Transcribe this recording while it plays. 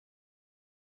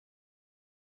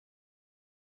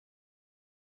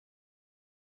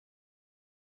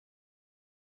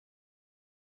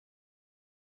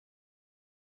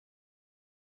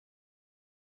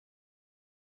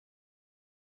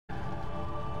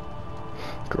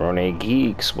Grone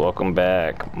Geeks, welcome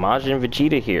back. Majin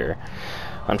Vegeta here.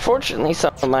 Unfortunately,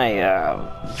 some of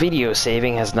my video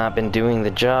saving has not been doing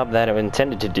the job that it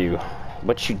intended to do.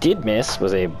 What you did miss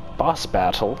was a boss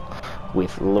battle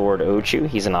with Lord Ochu.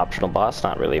 He's an optional boss,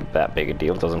 not really that big a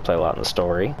deal, doesn't play a lot in the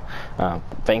story.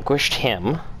 Vanquished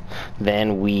him,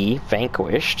 then we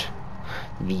vanquished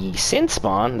the Sin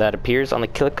Spawn that appears on the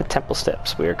Kilika Temple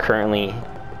steps. We are currently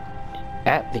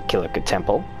at the Kilika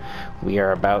Temple. We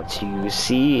are about to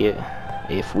see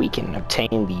if we can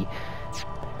obtain the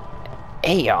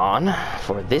Aeon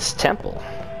for this temple,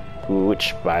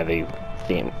 which by the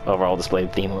overall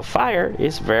displayed theme of fire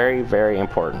is very, very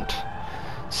important.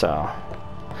 So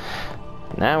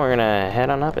now we're gonna head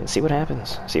on up and see what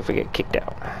happens. See if we get kicked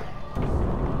out.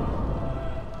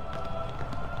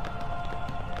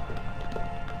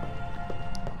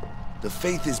 The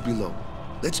faith is below.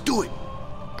 Let's do it.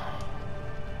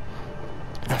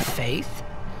 The faith?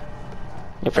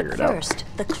 You'll figure it out. First,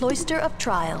 the Cloister of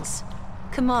Trials.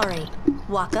 Kamari,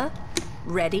 Waka,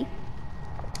 ready?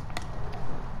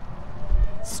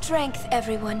 Strength,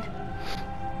 everyone.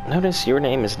 Notice your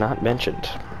name is not mentioned.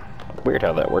 Weird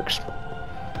how that works.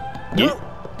 No.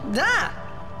 Ah!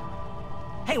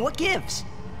 Hey, what gives?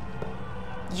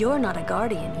 You're not a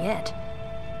guardian yet.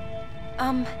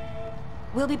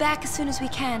 We'll be back as soon as we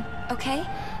can, okay?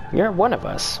 You're one of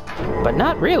us, but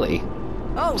not really.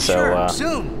 Oh, So, sure,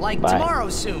 soon. Like bye. tomorrow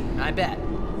soon, I bet.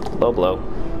 Low blow.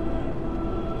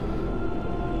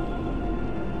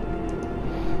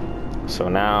 So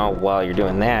now, while you're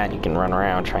doing that, you can run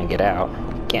around, try and get out.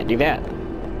 Can't do that.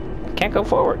 Can't go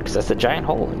forward, because that's a giant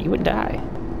hole, and you would die.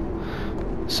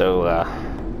 So,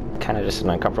 kind of just an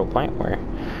uncomfortable point where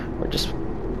we're just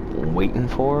waiting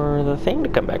for the thing to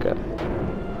come back up.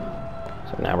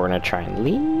 So now we're going to try and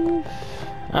leave.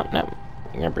 Oh, no.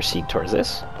 You're going to proceed towards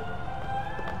this.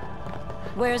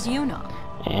 Where's Yuna?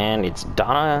 And it's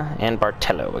Donna and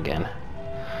Bartello again.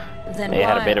 Then They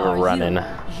had a why bit of a are run-in. you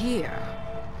here?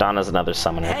 Donna's another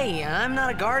summoner. Hey, I'm not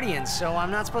a guardian, so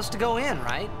I'm not supposed to go in,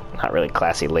 right? Not really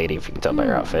classy lady, if you can tell by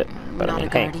your outfit. But I Not mean,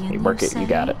 a hey, guardian, you work you it, you say?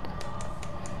 got it.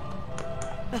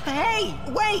 Hey,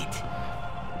 wait!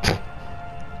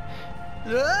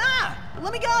 Ah!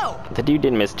 Let me go! The dude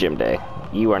didn't miss gym day.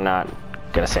 You are not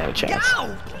gonna stand a chance.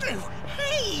 Go!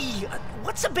 Hey!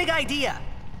 What's the big idea?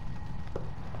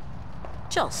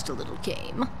 Just a little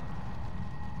game.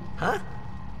 Huh?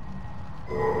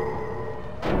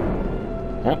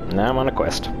 Yep, now I'm on a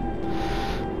quest.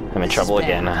 I'm in This trouble is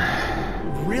again.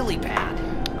 bad. Really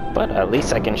bad. But at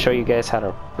least I can show you guys how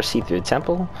to proceed through the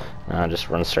temple. I'll just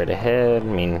run straight ahead. I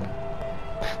mean,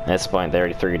 at this point, they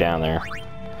already threw you down there.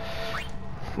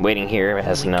 Waiting here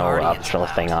has Only no guardians optional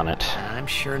allowed. thing on it. And I'm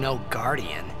sure no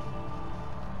guardian.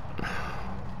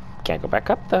 Can't go back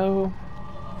up, though.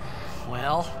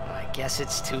 Well, I guess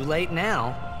it's too late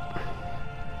now.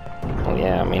 Well,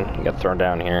 yeah, I mean, you got thrown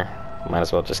down here. Might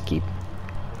as well just keep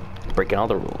breaking all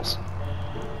the rules.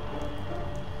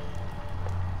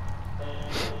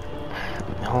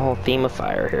 The whole theme of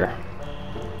fire here.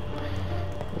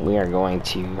 We are going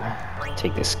to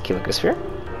take this Kilika Sphere.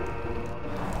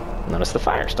 Notice the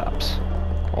fire stops.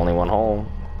 Only one hole.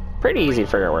 Pretty easy to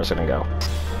figure out where it's gonna go.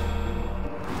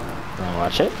 Now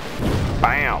watch it.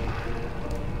 Bam!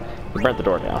 We burnt the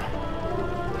door down.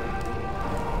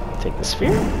 Take the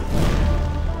sphere.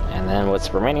 And then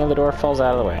what's remaining of the door falls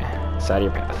out of the way. It's out of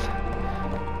your path.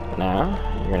 Now,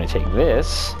 you're gonna take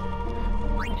this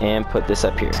and put this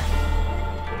up here.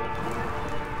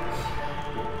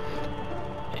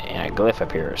 And a glyph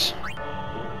appears.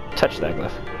 Touch that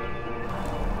glyph.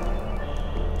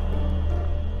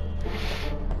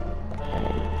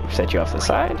 And set you off to the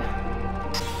side.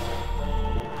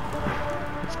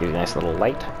 Let's give you a nice little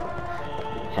light.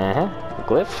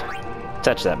 Glyph.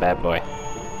 Touch that bad boy.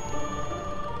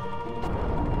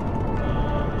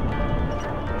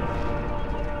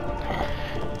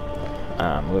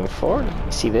 Moving forward,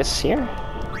 you see this here?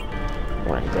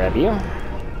 We're gonna grab you.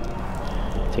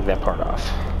 Take that part off.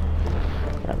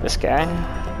 Grab this guy.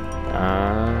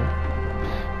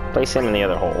 Place him in the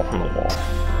other hole on the wall.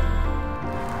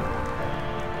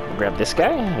 Grab this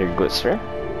guy, your glyph sphere.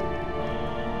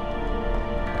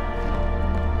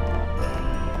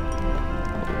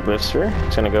 Glyph sphere.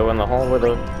 It's gonna go in the hole where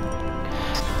the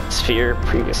sphere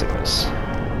previously was.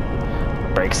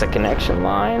 Breaks the connection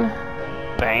line.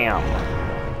 Bam!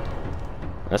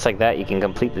 Just like that, you can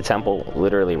complete the temple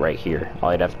literally right here.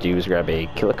 All you'd have to do is grab a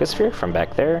Kilika Sphere from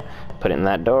back there, put it in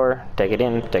that door, take it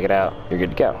in, take it out, you're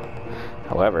good to go.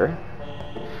 However,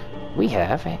 we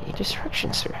have a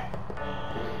destruction sphere.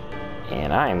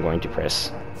 And I am going to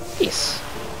press this.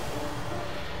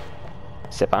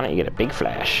 Step on it, you get a big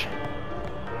flash.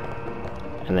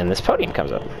 And then this podium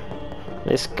comes up.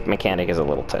 This mechanic is a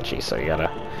little touchy, so you gotta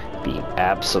be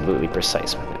absolutely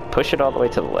precise with it. Push it all the way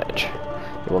to the ledge.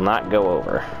 It will not go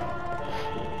over.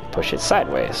 Push it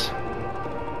sideways.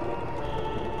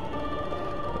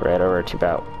 Right over to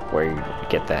about where you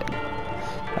get that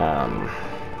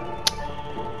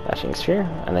flashing sphere,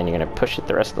 and then you're gonna push it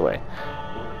the rest of the way.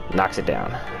 Knocks it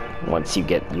down. Once you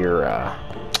get your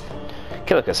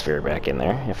Sphere back in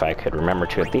there, if I could remember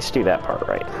to at least do that part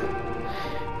right.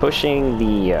 Pushing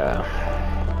the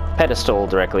pedestal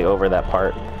directly over that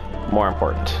part, more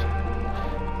important.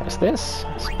 What's this?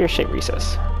 Sphere-shaped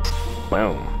recess.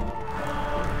 Boom.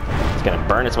 It's gonna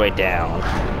burn its way down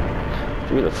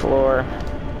through the floor.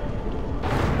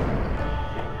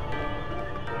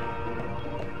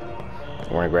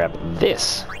 We're gonna grab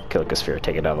this Sphere,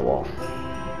 take it out of the wall.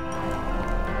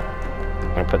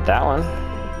 I'm gonna put that one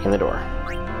in the door.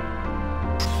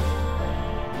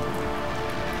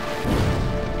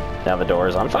 Now the door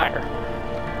is on fire.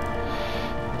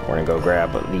 We're gonna go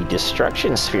grab the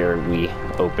destruction sphere we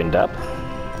opened up.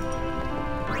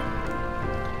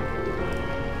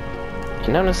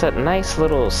 You notice that nice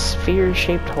little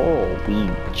sphere-shaped hole we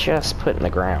just put in the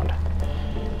ground.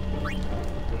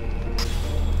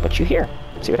 What you hear?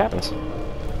 See what happens.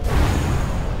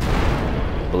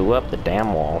 Blew up the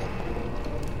damn wall.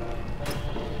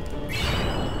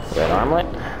 Red armlet.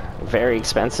 Very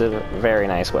expensive, very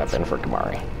nice weapon for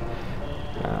Kimahri.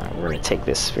 We're going to take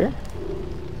this sphere.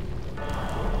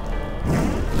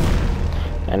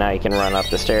 And now you can run up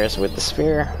the stairs with the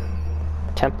sphere.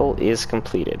 Temple is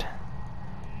completed.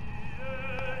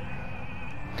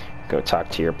 Go talk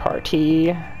to your party.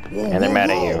 And they're mad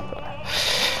at you.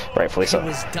 Rightfully so. It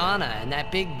was Donna and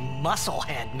that big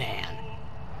muscle-head man.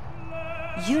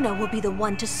 Yuna will be the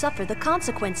one to suffer the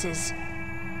consequences.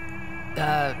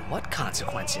 What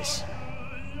consequences?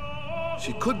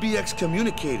 She could be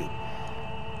excommunicated.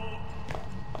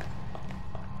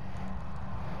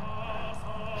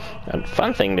 A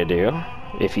fun thing to do,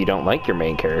 if you don't like your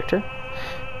main character,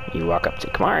 you walk up to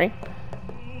Kimahri,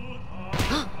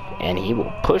 and he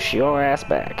will push your ass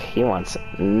back. He wants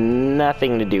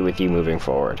nothing to do with you moving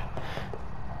forward.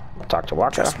 Talk to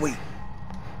Waka. Just wait.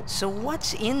 So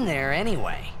what's in there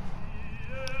anyway?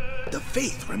 The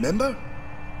faith, remember?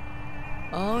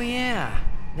 Oh yeah,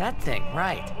 that thing,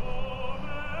 right.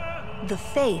 The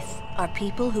Faith are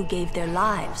people who gave their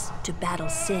lives to battle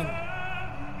sin.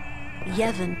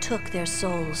 Yevon took their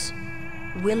souls,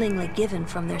 willingly given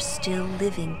from their still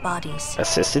living bodies.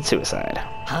 Assisted suicide.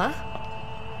 Huh?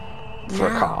 For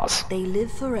a Now, cause. they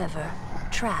live forever,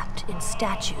 trapped in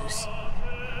statues.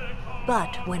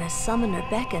 But when a summoner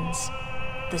beckons,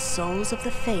 the souls of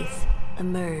the Faith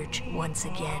emerge once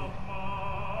again.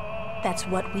 That's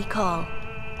what we call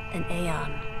an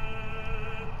Aeon.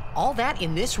 All that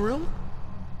in this room?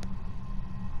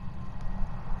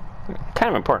 Kind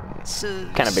of important.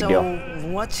 Kind of big deal. So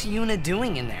what's Yuna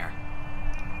doing in there?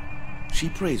 She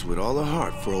prays with all her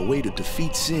heart for a way to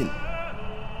defeat sin.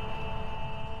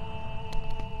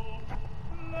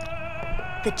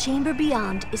 The chamber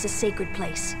beyond is a sacred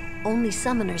place. Only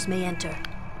summoners may enter.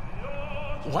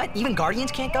 What? Even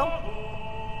Guardians can't go?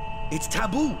 It's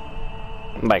taboo.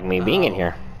 Like me being in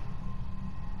here.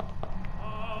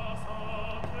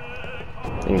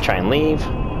 You can try and leave.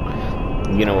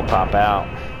 Yuna will pop out.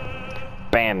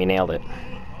 Bam, you nailed it.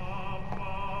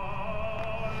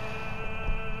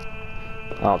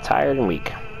 All tired and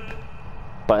weak.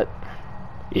 But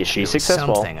is she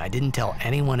successful? Something I didn't tell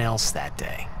anyone else that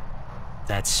day.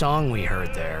 That song we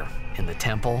heard there in the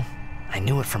temple, I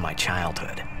knew it from my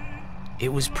childhood.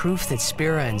 It was proof that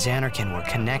Spira and Xanarkin were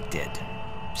connected.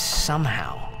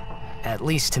 Somehow. At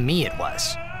least to me it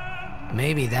was.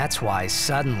 Maybe that's why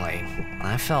suddenly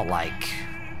I felt like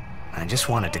I just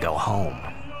wanted to go home.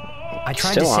 I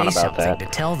tried to say something to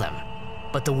tell them,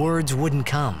 but the words wouldn't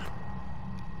come.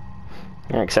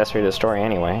 You're an accessory to the story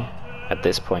anyway, at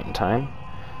this point in time.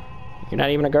 You're not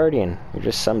even a guardian. You're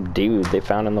just some dude they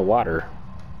found in the water.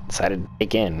 Decided to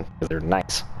take in, because they're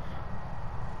nice.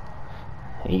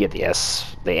 You get the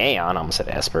Aeon, I almost said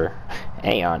Esper.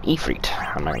 Aeon Ifrit.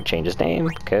 I'm not going to change his name,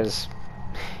 because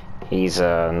he's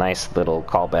a nice little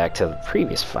callback to the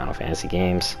previous Final Fantasy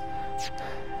games.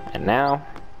 And now,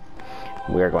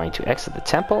 we are going to exit the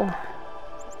temple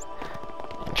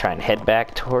and try and head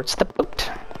back towards the boat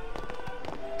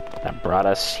that brought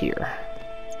us here.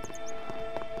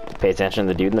 Pay attention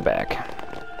to the dude in the back.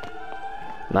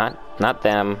 Not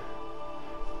them.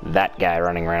 That guy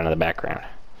running around in the background.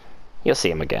 You'll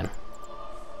see him again.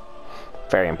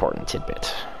 Very important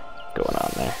tidbit going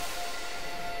on there.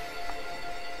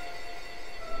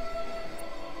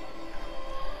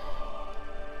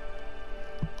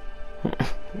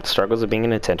 Struggles of being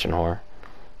an attention whore.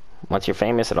 Once you're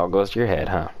famous, it all goes to your head,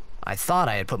 huh? I thought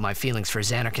I had put my feelings for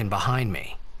Xanarkin behind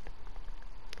me.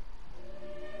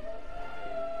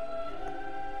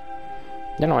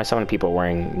 I don't know why so many people are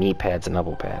wearing knee pads and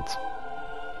elbow pads.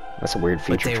 That's a weird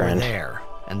feature But they trend. were there,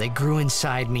 and they grew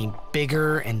inside me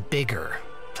bigger and bigger,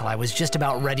 till I was just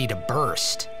about ready to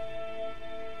burst.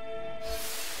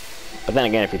 But then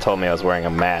again, if you told me I was wearing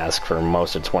a mask for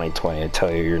most of 2020, I'd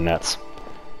tell you you're nuts.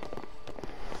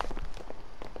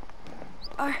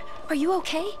 Are you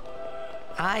okay?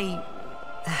 I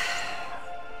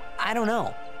don't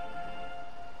know.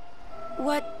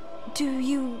 What do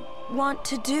you want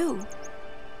to do?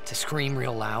 To scream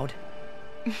real loud.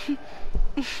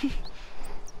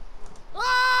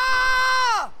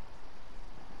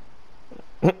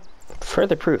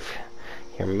 Further proof,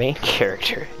 your main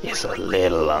character is a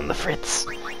little on the fritz.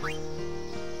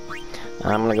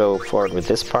 I'm gonna go forward with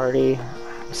this party,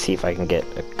 see if I can get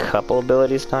a couple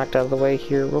abilities knocked out of the way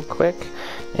here real quick.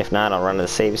 If not, I'll run to the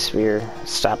save sphere,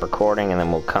 stop recording, and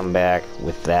then we'll come back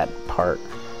with that part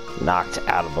knocked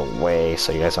out of the way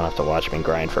so you guys don't have to watch me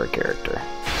grind for a character.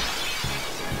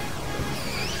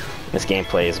 This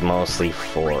gameplay is mostly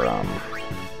for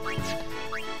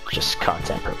just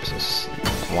content purposes.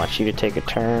 I want you to take a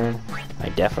turn. I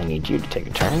definitely need you to take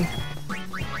a turn.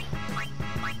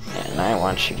 And I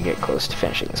want you to get close to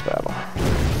finishing this battle.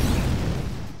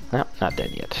 Nope, not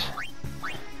dead yet.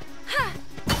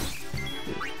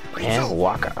 And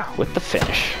Waka with the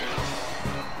finish.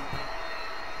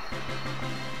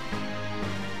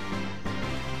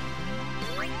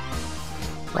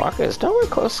 Waka is nowhere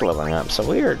close to leveling up, so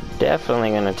we are definitely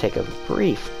going to take a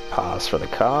brief pause for the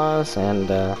cause, and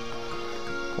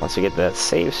once we get to that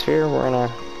save sphere, we're going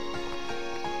to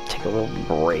take a little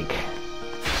break.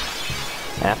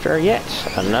 After yet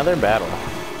another battle.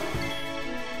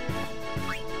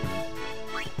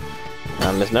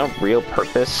 There's no real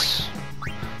purpose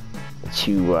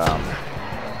to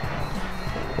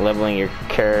leveling your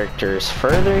characters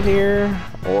further here,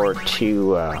 or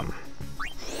to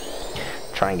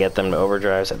try and get them to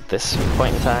overdrives at this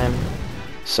point in time,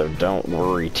 so don't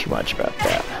worry too much about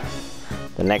that.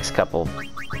 The next couple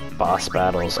boss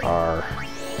battles are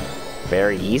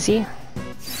very easy,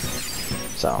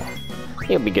 so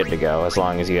you'll be good to go as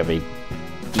long as you have a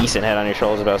decent head on your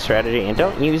shoulders about strategy, and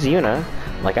don't use Yuna,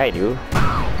 like I do,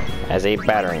 as a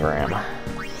battering ram.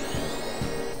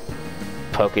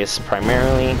 Focus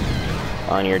primarily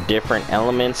on your different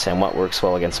elements and what works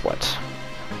well against what.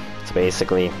 So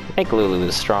basically, make Lulu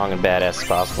as strong and badass as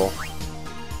possible.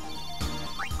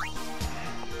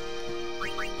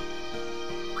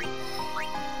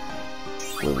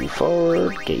 Moving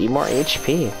forward, get you more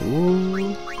HP.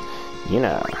 Ooh,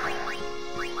 Yuna.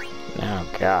 Now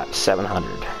got 700.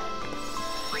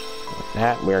 With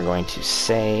that, we are going to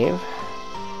save.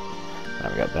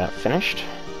 I've got that finished.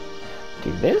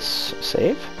 Do this,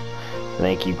 save.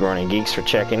 Thank you, Groaning Geeks, for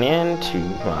checking in to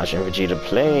Majin Vegeta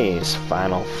Plays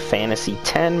Final Fantasy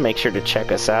X. Make sure to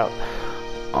check us out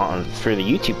through the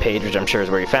YouTube page, which I'm sure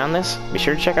is where you found this. Be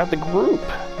sure to check out the group,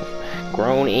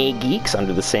 Grown-A Geeks,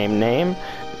 under the same name.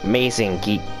 Amazing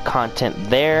geek content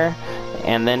there.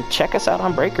 And then check us out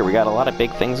on Breaker. We got a lot of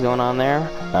big things going on there.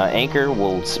 Anchor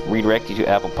will redirect you to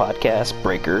Apple Podcasts,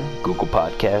 Breaker, Google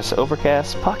Podcasts,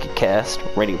 Overcast, Pocket Cast,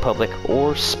 Radio Public,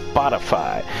 or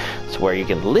Spotify. It's where you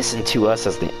can listen to us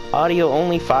as the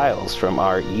audio-only files from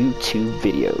our YouTube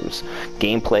videos.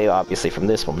 Gameplay, obviously, from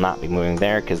this will not be moving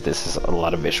there because this is a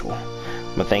lot of visual.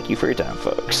 But thank you for your time,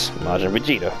 folks. Majin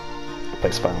Vegeta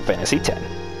plays Final Fantasy X.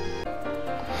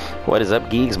 What is up,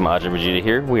 geeks? Majin Vegeta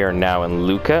here. We are now in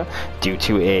Luca. Due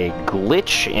to a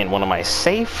glitch in one of my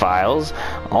save files,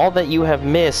 all that you have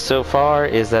missed so far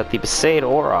is that the Besaid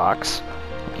Aurochs,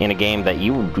 in a game that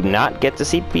you do not get to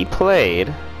see be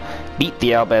played, beat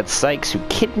the Albad Sykes, who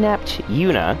kidnapped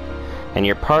Yuna, and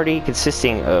your party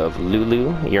consisting of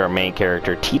Lulu, your main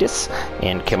character Tidus,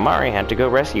 and Kimahri had to go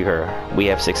rescue her. We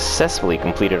have successfully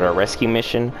completed our rescue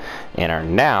mission and are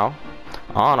now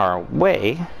on our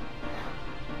way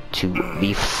to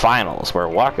the finals, where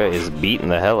Waka is beating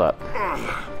the hell up.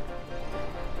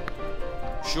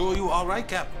 Sure you all right,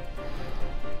 Cap?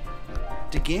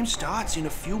 The game starts in a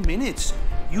few minutes.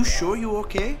 You sure you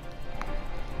okay?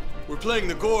 We're playing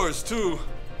the Gores, too.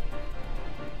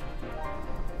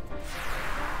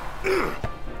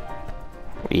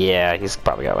 Yeah, he's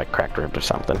probably got like cracked ribs or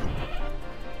something.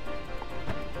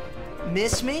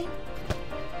 Miss me?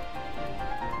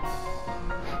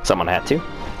 Someone had to.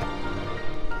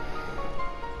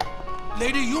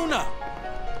 Lady Yuna,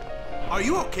 are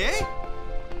you okay?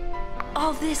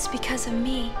 All this because of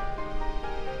me.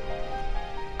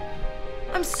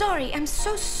 I'm sorry. I'm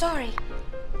so sorry.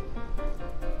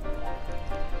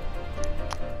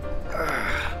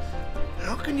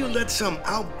 How can you let some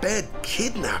outbed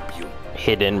kidnap you?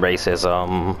 Hidden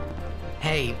racism.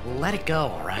 Hey, let it go,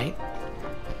 alright?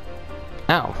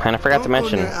 Oh, and I forgot to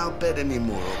mention, Don't go near outbed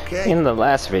anymore, okay? in the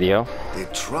last video, They're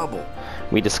trouble.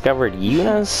 we discovered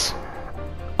Yuna's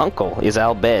uncle is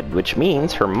Al Bhed, which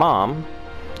means her mom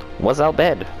was Al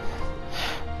Bhed.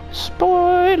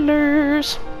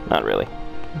 Spoilers! Not really.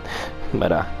 But,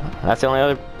 that's the only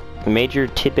other major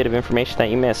tidbit of information that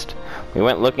you missed. We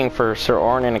went looking for Sir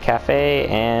Orin in a cafe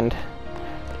and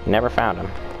never found him.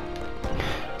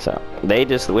 So, they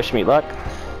just wish me luck.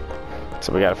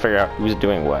 So we gotta figure out who's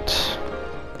doing what.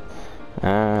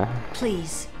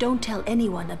 Please, don't tell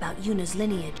anyone about Yuna's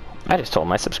lineage. I just told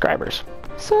my subscribers.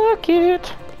 Suck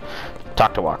it!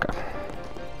 Talk to Waka.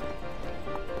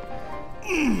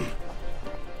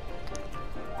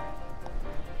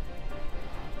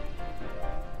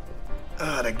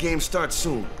 The game starts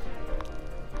soon.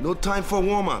 No time for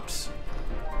warm-ups.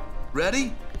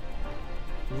 Ready?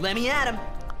 Let me at him.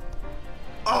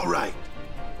 All right.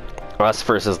 Us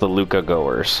versus the Luca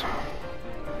goers.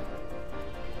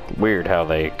 Weird how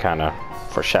they kind of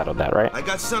foreshadowed that, right? I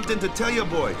got something to tell you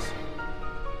boys.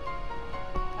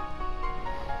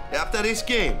 After this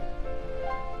game,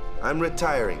 I'm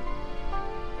retiring.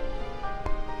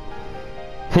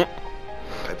 I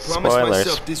promised Spoilers.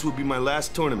 myself this would be my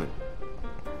last tournament.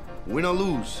 Win or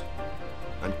lose,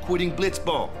 I'm quitting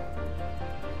Blitzball.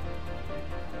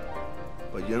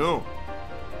 But you know,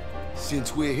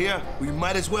 since we're here, we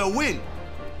might as well win.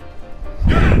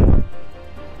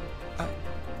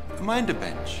 Mind the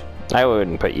bench. I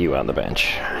wouldn't put you on the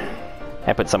bench.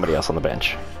 I'd put somebody else on the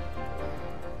bench.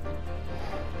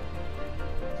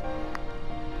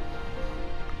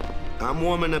 I'm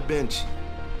warming the bench.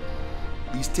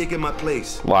 He's taking my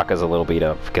place. Waka's a little beat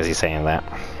up because he's saying that.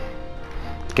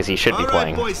 Because he should be All right,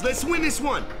 playing. boys, let's win this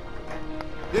one.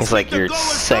 Let's He's like make the your goal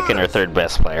as second or honors. third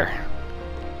best player.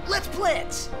 Let's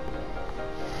blitz!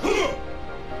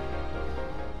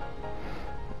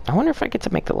 I wonder if I get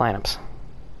to make the lineups.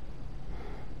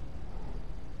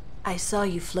 I saw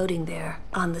you floating there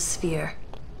on the sphere.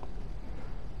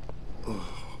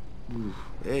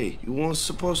 Hey, you weren't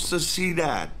supposed to see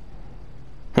that.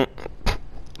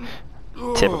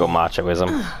 Typical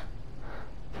machoism.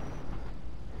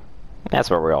 That's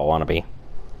where we all want to be.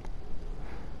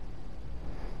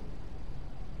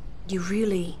 You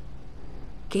really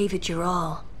gave it your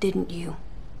all, didn't you?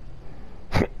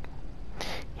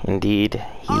 Indeed,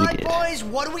 he Alright, did. boys,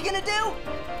 what are we gonna do?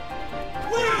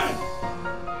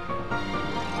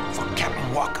 For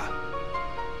Captain Walker.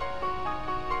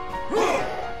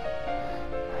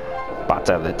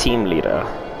 Bata, the team leader.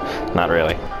 Not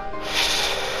really.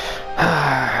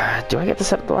 Do I get to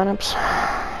set up the lineups?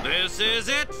 This is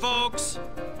it, folks.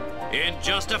 In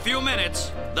just a few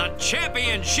minutes, the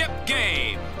championship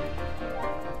game.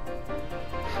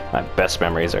 My best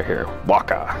memories are here.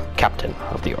 Waka, captain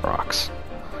of the Aurochs.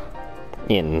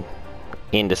 In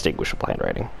indistinguishable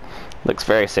handwriting. Looks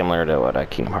very similar to what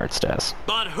Kingdom Hearts does.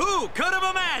 But who could have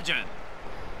imagined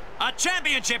a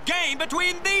championship game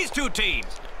between these two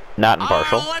teams? Not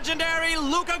impartial. Our legendary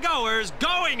Luca goers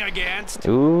going against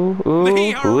Ooh,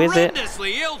 the who is it?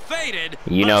 horrendously ill-fated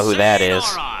You know who that is.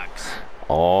 Aurochs.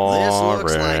 This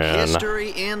looks like Orin.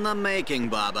 history in the making,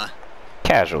 Baba.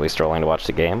 Casually strolling to watch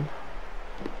the game.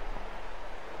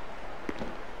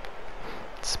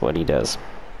 That's what he does.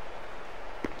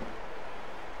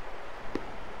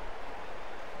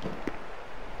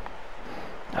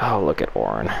 Oh, look at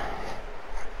Orin.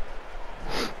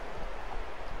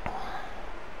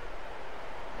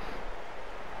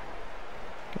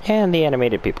 And the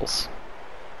animated peoples.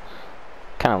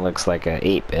 Kind of looks like a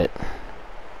 8-bit.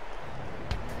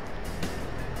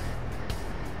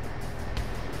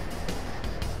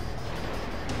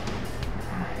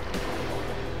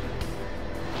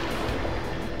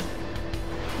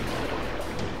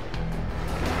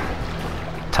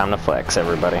 Time to flex,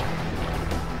 everybody.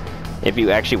 If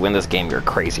you actually win this game, you're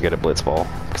crazy good at Blitzball.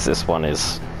 Because this one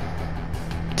is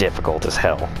difficult as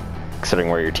hell. Considering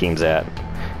where your team's at.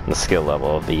 And the skill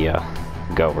level of the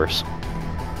goers.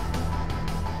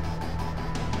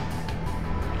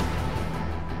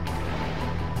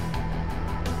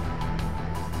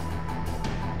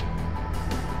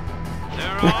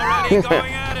 They're already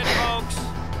going at it, folks.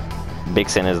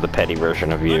 Bixen is the petty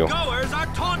version of you. The goers are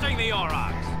taunting the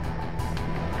Aurochs.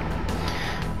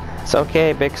 It's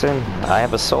okay, Bixen. I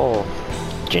have a soul.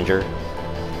 Ginger.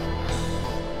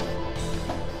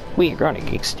 We Growny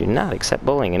Geeks do not accept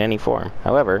bullying in any form.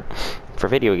 However, for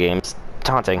video games,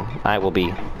 taunting, I will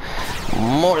be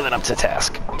more than up to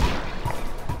task.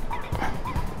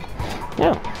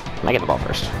 Yeah, I get the ball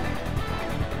first.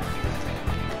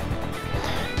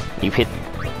 You hit...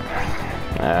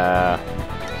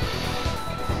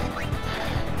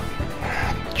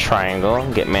 triangle,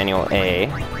 get manual A.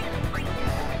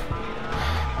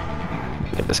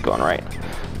 Get this going right.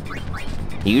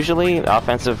 Usually,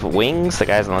 offensive wings, the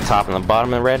guys on the top and the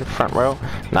bottom of the red front row,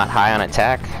 not high on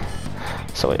attack.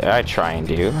 So what I try and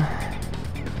do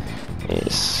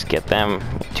is get them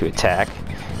to attack,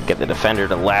 get the defender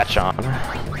to latch on,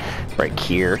 right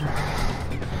here.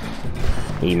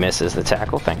 He misses the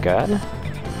tackle, thank God.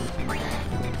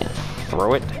 And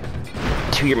throw it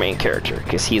to your main character,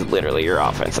 because he's literally your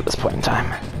offense at this point in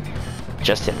time.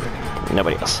 Just him,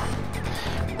 nobody else.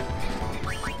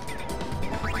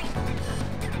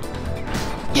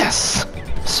 Yes!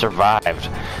 Survived.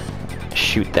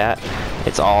 Shoot that.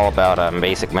 It's all about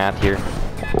basic math here.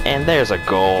 And there's a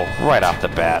goal right off the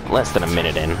bat, less than a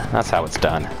minute in. That's how it's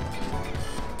done.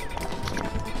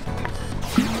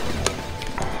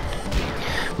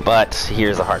 But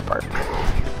here's the hard part.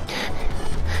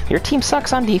 Your team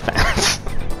sucks on defense.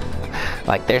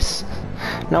 Like, there's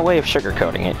no way of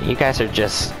sugarcoating it. You guys are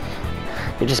just...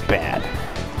 you're just bad.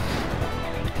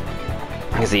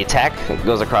 Because the attack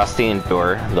goes across the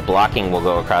endure, the blocking will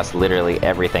go across literally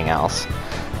everything else.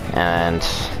 And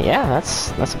yeah,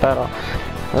 that's about all.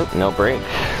 Oh, no break.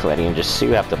 Letting him just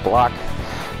have to block.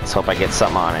 Let's hope I get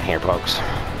something on it here, folks.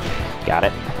 Got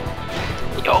it.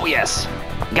 Oh yes!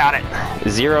 Got it!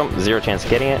 Zero chance of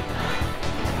getting it.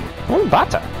 Oh,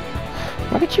 Bata.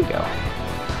 Look at you go.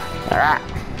 Ah.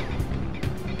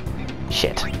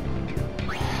 Shit.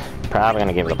 Probably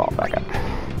gonna give the ball back up.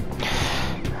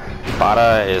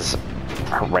 Bata is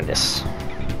horrendous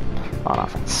on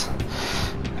offense.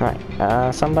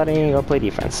 Alright, somebody go play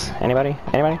defense. Anybody?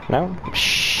 Anybody? No?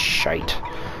 Shite.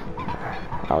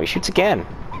 Oh, he shoots again.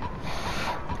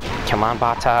 Come on,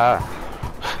 Bata.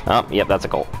 Oh, yep, that's a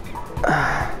goal.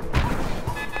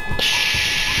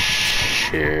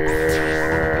 Shit.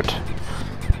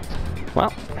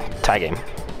 Well, tie game.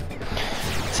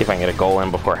 See if I can get a goal in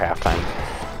before halftime.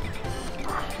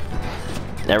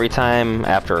 Every time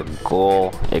after a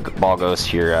goal, a ball goes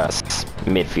to your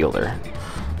midfielder.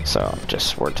 So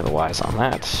just word to the wise on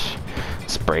that.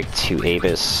 Let's break to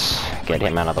Avis, get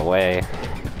him out of the way.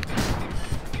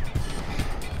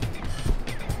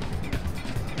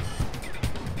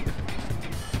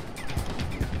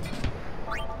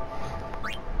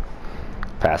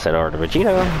 Pass it over to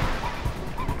Vegeta.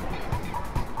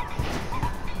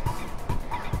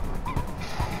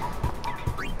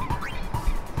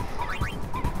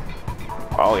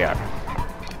 Oh yeah,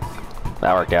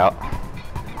 that worked out.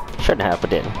 Shouldn't have, but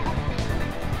did.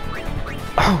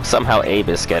 Oh, somehow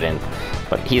Avis get in,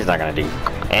 but he's not gonna do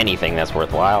anything that's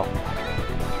worthwhile.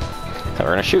 So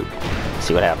we're gonna shoot,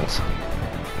 see what happens.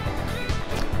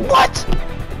 What?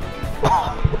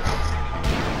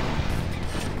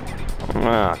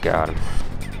 Oh god,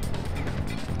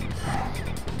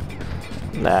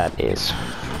 that is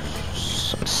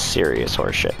some serious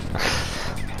horseshit.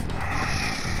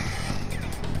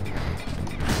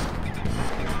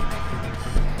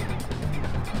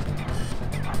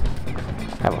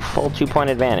 Have a full 2-point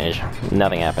advantage.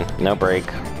 Nothing happened. No break.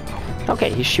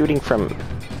 Okay, he's shooting from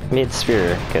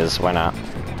mid-sphere, because why not?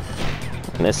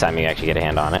 And this time you actually get a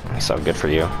hand on it, so good for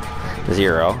you.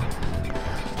 0.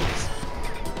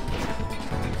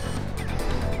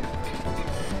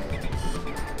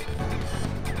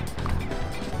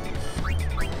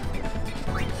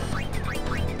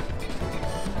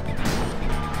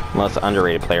 Most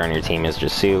underrated player on your team is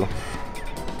Jasu.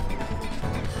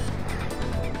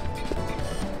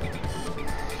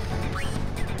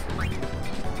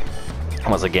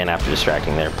 Once again, after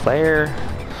distracting their player,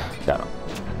 got a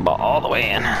ball all the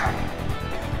way in.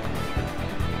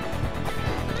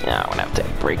 Now I'm gonna have to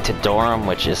break to Dorm,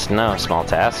 which is no small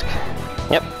task.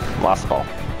 Yep, lost the ball.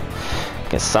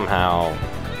 Guess somehow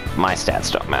my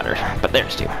stats don't matter, but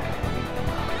theirs do.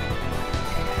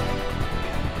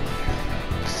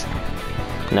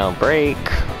 No break.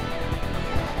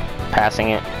 Passing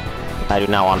it. I do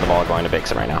not want the ball going to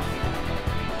Vixen right now.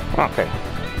 Okay.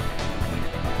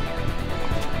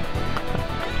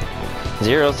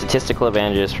 0 statistical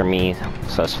advantages for me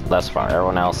thus far.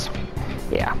 Everyone else,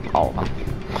 yeah, all of them.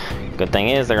 Good thing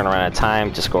is they're going to run out of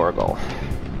time to score a goal.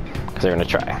 Because they're going to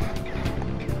try.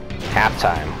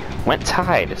 Halftime. Went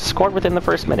tied. Scored within the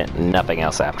first minute. Nothing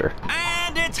else after.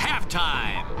 And it's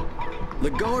halftime.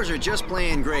 The goers are just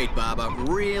playing great, Baba.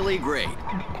 Really great.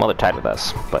 Well, they're tied with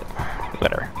us, but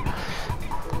whatever.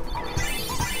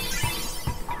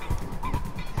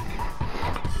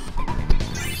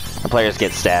 Players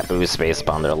get stat boost based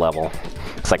upon their level.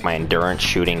 It's like my endurance,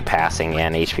 shooting, passing,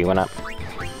 and HP went up.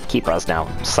 Keep us now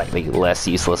slightly less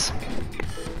useless.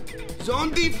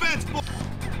 Zone defense, boy.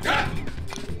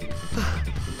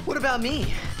 What about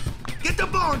me? Get the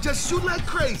ball and just shoot like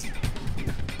crazy.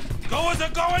 Goers are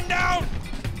going down!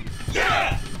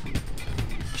 Yeah!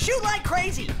 Shoot like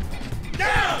crazy!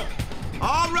 Down!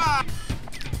 All right.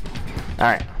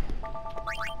 Alright.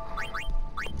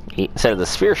 Instead of the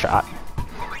spear shot,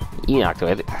 you knocked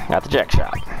away got the jet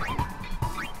shot.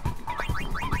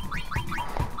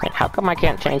 And how come I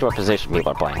can't change what position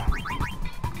people are playing?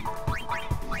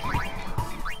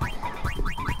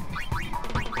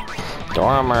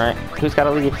 Dorm, alright. Who's got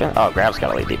a lead defense? Oh, Grab's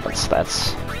got a lead defense.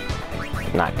 That's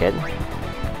not good.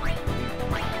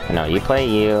 No, you play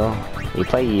you. You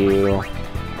play you.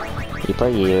 You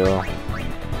play you.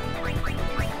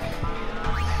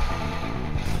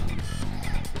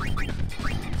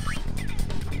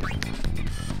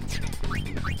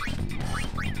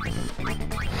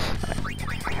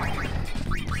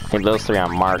 Leave those three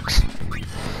on marks.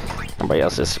 Everybody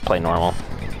else just play normal.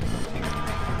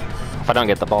 If I don't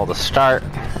get the ball to start,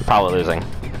 I'm probably losing.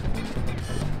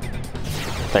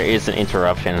 There is an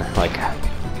interruption, like...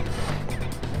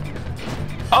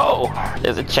 Oh!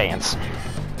 There's a chance.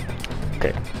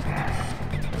 Okay.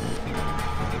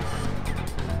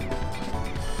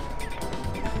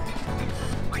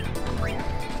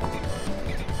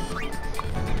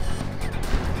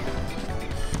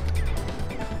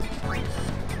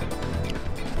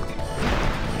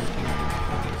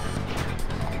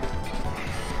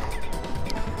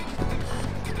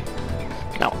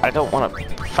 No, I don't want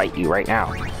to fight you right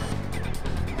now.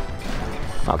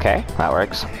 Okay, that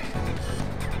works.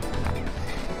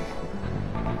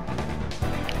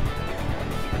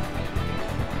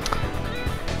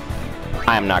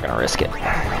 I'm not gonna risk it.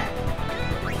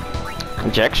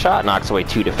 Eject shot knocks away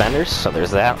 2 defenders, so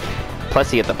there's that.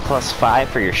 Plus you get the +5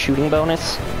 for your shooting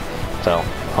bonus. So,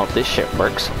 hope this shit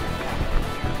works.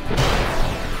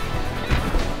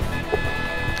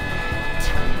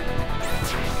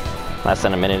 Less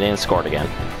than a minute in, scored again.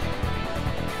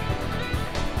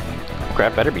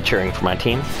 Grab better be cheering for my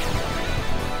team.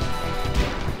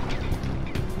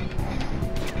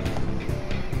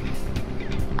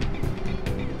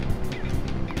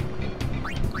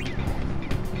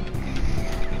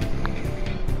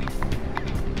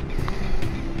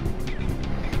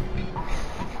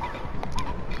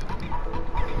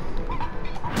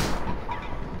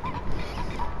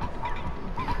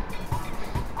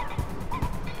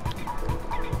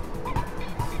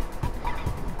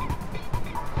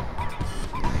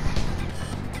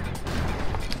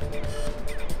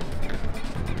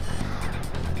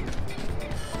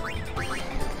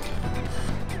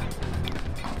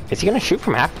 Is he gonna shoot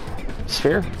from half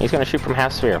sphere? He's gonna shoot from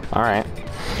half sphere. Alright.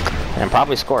 And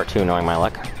probably score too, knowing my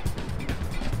luck.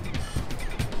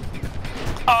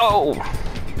 Oh!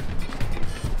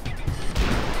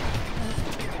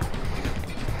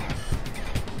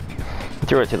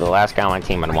 Threw it to the last guy on my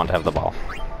team and want to have the ball.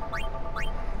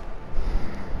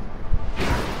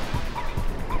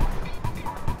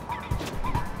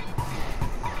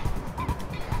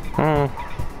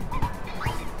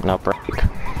 No break.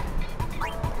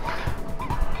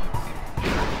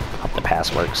 Hope the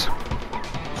pass works.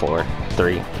 4,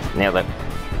 3, nailed it.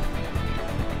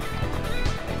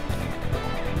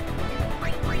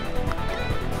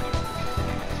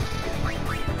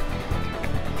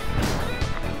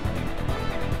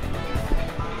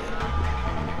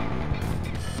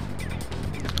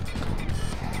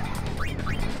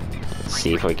 Let's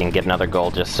see if we can get another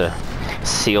goal just to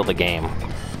seal the game.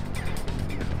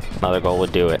 Another goal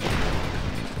would do it.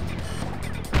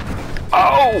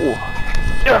 Oh!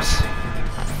 Yes!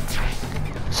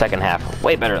 Second half,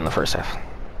 way better than the first half.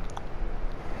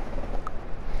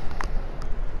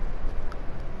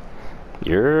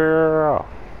 Yeah!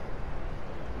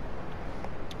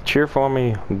 Cheer for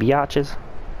me, biatches.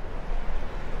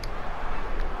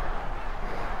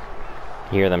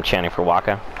 You hear them chanting for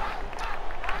Waka?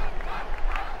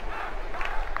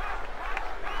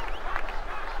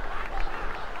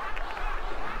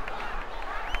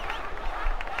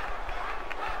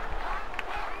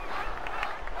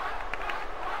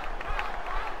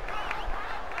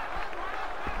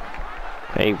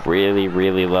 They really,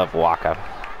 really love Waka.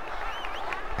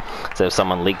 So if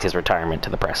someone leaked his retirement to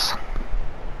the press.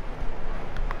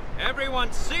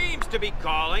 Everyone seems to be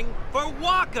calling for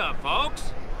Waka,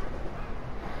 folks.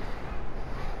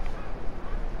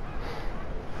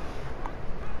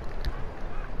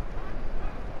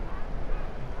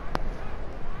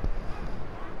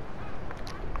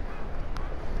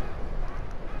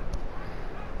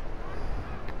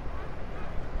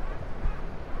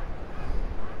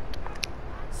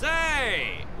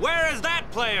 Hey, where is that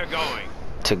player going?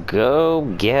 To go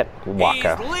get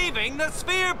Waka. He's leaving the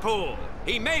sphere pool.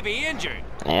 He may be injured.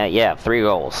 Yeah, 3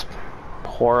 goals.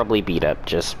 Horribly beat up,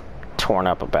 just torn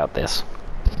up about this.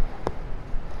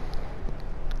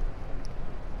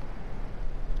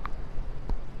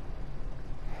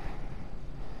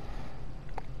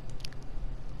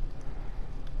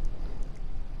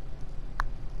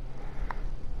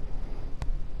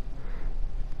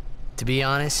 To be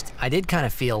honest, I did kind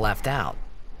of feel left out.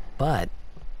 But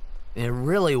it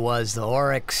really was the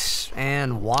Oryx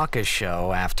and Waka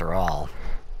show after all.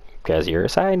 Because you're a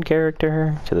side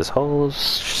character to this whole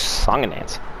song and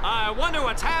dance. I wonder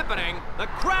what's happening. The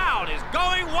crowd is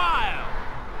going wild.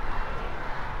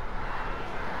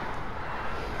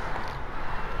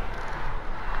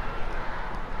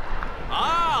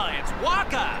 Oh, it's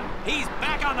Waka. He's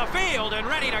back on the field and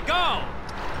ready to go.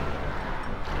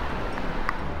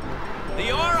 The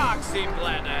Aurochs seem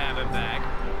glad to have him back.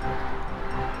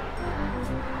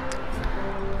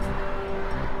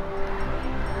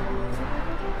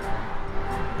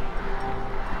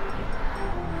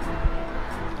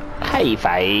 High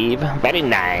five. Very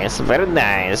nice, very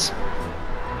nice.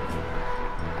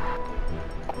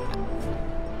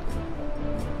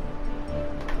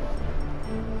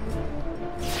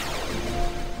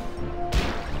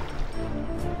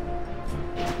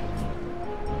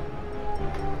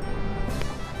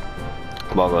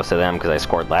 Ball goes to them because I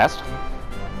scored last.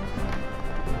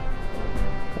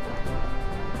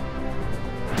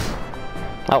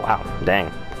 Oh wow, dang.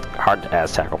 Hard to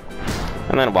ass tackle.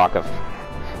 And then a walk-off.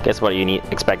 Guess what you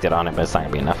expected on it, but it's not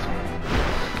gonna be enough.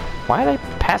 Why are they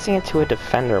passing it to a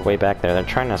defender way back there? They're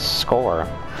trying to score.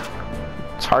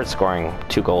 It's hard scoring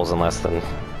 2 goals in less than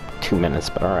 2 minutes,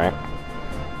 but alright.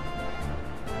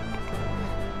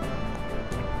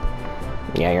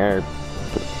 Yeah, you're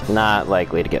not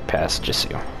likely to get past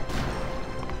Jisoo.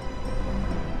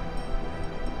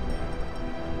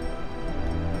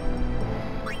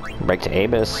 Break to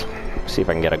Abyss. See if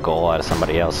I can get a goal out of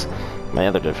somebody else. My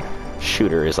other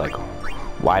shooter is like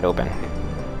wide open.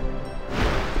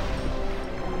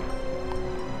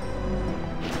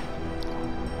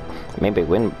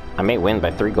 I may win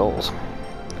by 3 goals.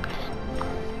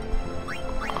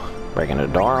 Breaking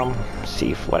into Durham.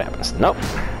 See what happens. Nope.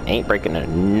 Ain't breaking into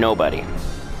nobody.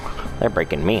 They're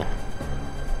breaking me.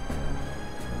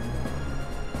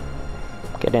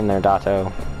 Get in there,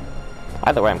 Dato.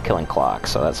 Either way, I'm killing clock,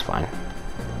 so that's fine.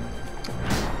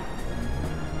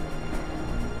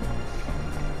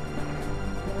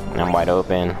 I'm wide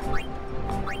open.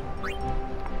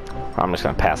 I'm just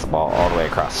gonna pass the ball all the way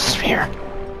across the sphere.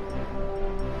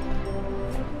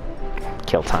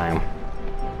 Kill time.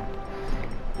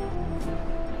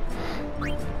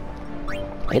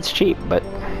 It's cheap, but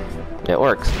it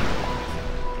works.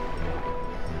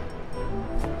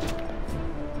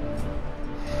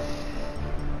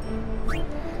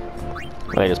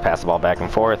 They just pass the ball back and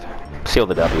forth. Seal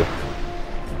the W.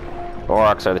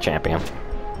 Aurochs are the champion.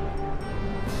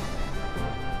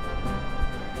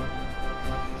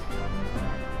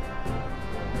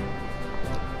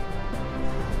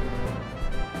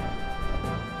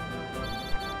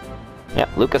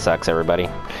 Yep, Luca sucks, everybody.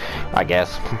 I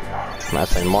guess.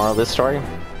 That's the moral of this story.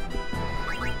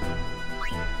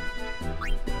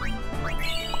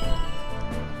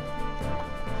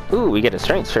 Ooh, we get a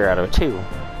strength sphere out of it too.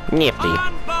 Nifty.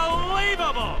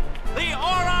 Unbelievable! The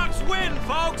Aurochs win,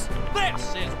 folks!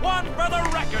 This is one for the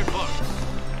record books!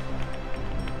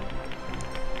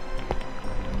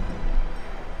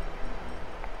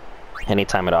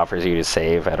 Anytime it offers you to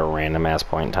save at a random ass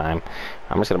point in time,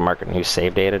 I'm just gonna mark a new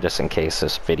save data just in case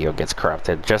this video gets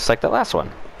corrupted, just like the last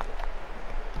one.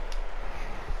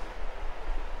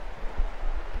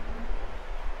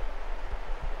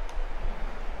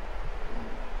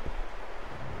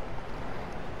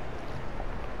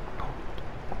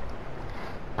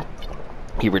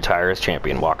 He retires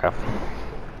champion Waka.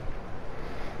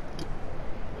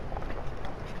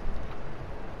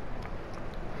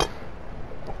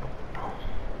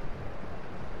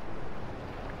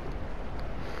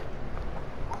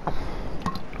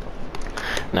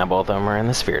 Now both of them are in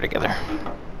the sphere together.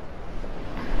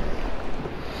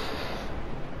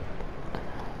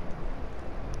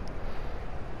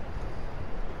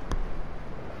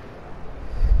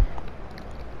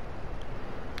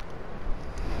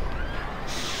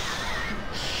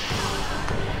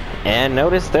 And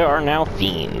notice there are now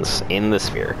fiends in the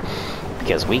sphere,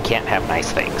 because we can't have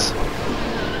nice things.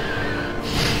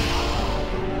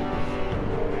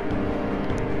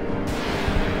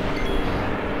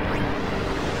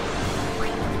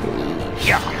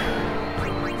 Yeah.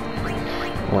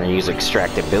 I'm gonna gonna use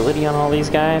extractability on all these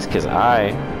guys, because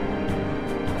I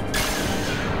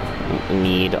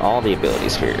need all the ability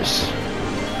spheres.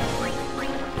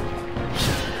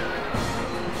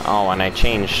 Oh, and I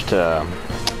changed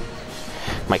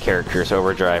my character's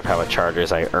overdrive, how it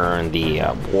charges. I earn the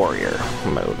warrior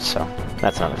mode, so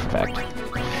that's another fact.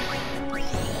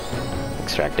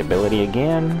 Extractability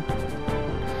again.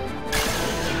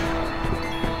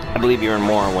 I believe you earn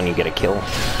more when you get a kill.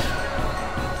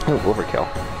 Ooh, overkill.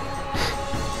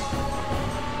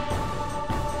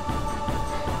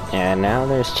 And now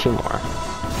there's 2 more.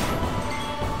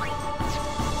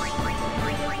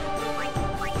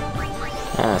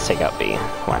 Let's take out B.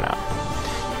 Why not?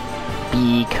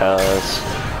 Because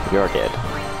you're dead.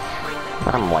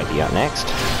 I'm gonna wipe you out next.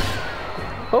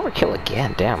 Overkill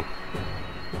again, damn.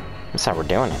 That's how we're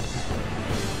doing it.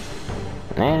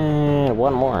 And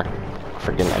 1 more,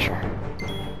 for good measure.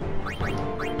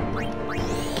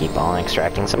 Keep on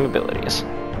extracting some abilities.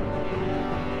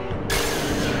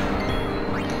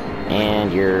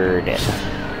 And you're dead.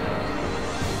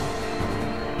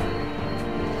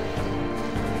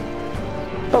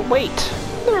 But wait!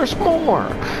 There's more!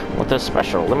 With this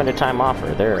special limited time offer,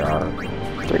 there are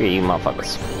 3 of you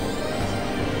motherfuckers.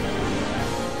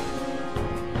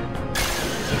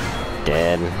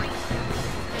 Dead.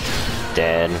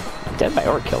 Dead. Dead by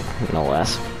overkill, no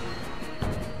less.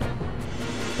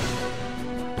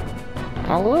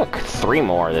 Oh look! 3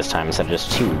 more this time instead of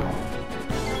just 2.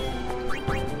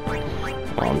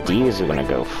 Well, D is gonna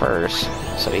go first,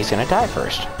 so he's gonna die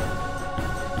first.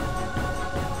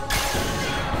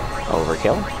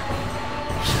 Overkill.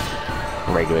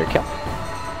 Regular kill.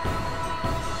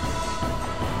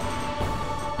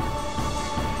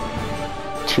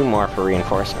 Two more for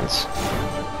reinforcements.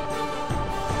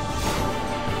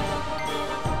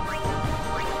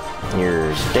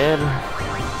 You're dead.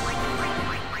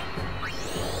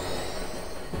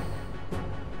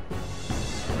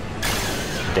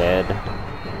 Dead.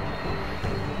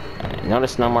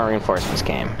 Notice no more reinforcements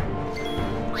came.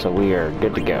 So we are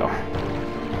good to go.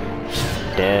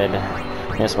 Dead.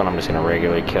 This one I'm just gonna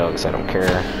regularly kill because I don't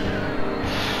care.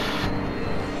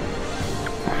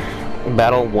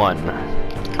 Battle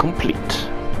 1 complete.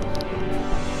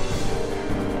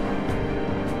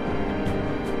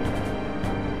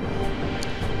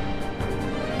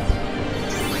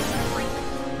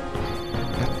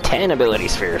 Ten ability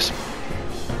spheres.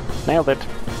 Nailed it.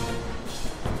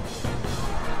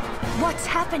 What's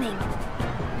happening?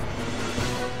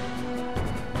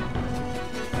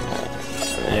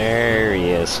 There he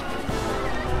is.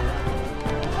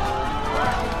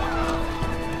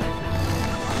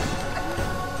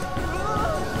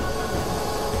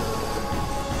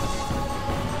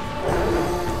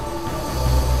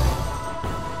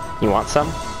 You want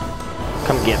some?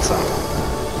 Come get some.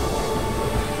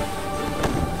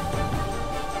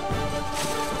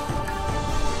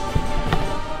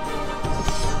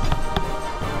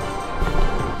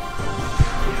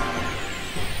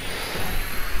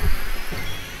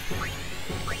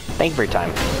 Thank you for your time.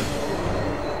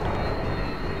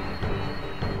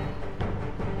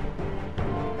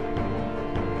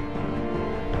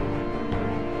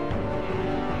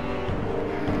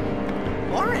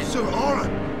 Orin! Sir Orin!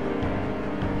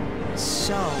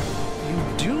 So, you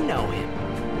do know him?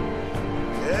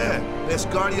 Yeah, best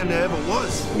guardian there ever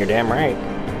was. You're damn right.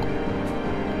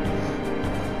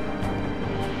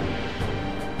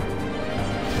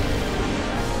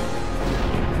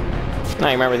 Now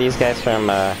you remember these guys from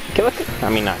Killick? I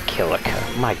mean not Killick.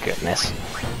 My goodness.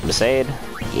 Besaid?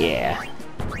 Yeah.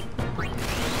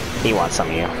 He wants some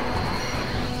of you.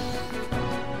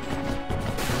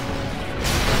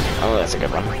 Oh, that's a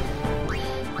good one.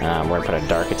 We're gonna put a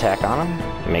dark attack on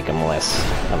him, make him less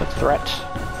of a threat.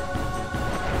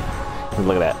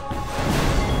 Look at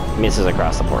that. Misses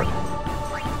across the board.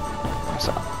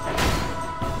 So,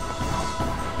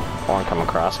 Horn come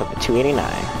across with a 289.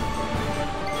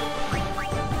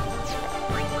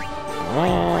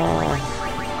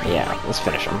 Yeah, let's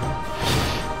finish him.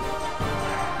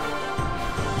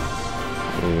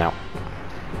 No.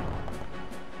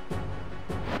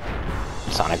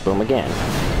 Sonic Boom again.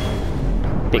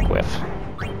 Big whiff.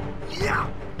 Yeah.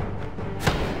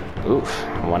 Oof,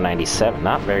 197,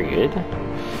 not very good.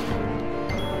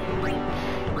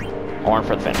 Horn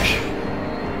for the finish.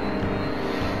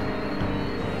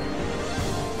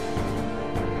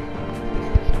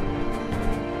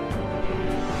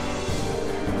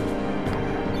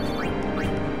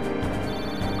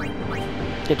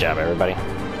 Good job, everybody.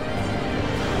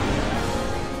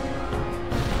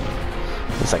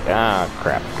 It's like, ah,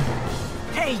 crap.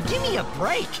 Hey, give me a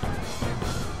break!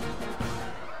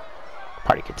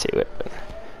 Party could do it, but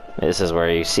This is where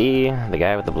you see the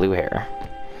guy with the blue hair.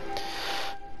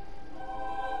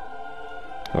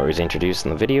 Who was introduced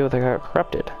in the video that got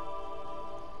corrupted.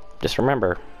 Just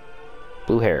remember,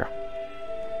 blue hair.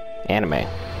 Anime.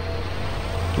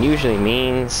 Usually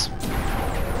means...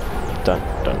 Dun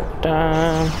dun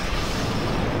dun.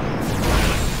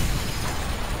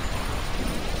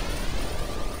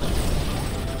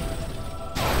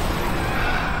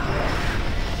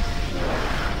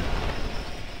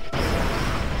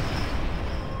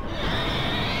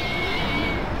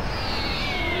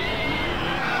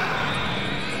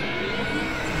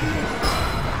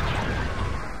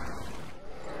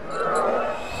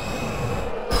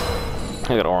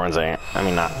 Look at Oran's Zan. I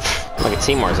mean, not. Look at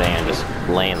Seymour's Zan just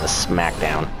laying the smack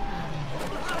down.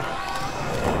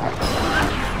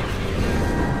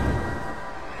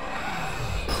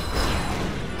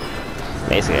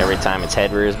 Basically, every time its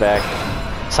head rears back,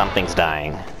 something's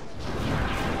dying.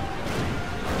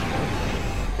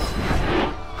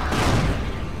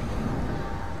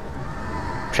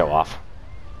 Show off.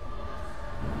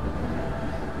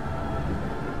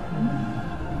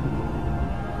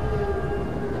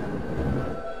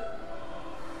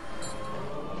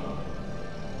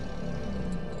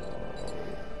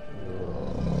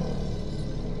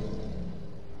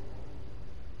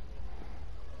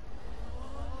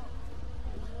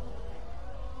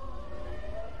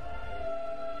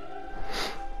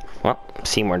 Well,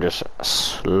 Seymour just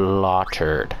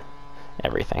slaughtered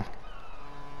everything.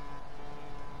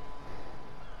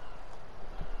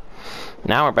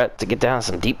 Now we're about to get down to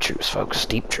some deep truths, folks.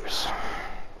 Deep truths.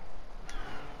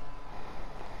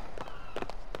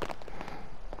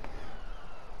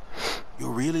 You're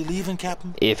really leaving,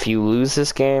 Captain? If you lose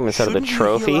this game instead of the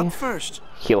trophy,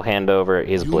 he'll hand over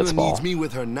his blitz ball. Needs me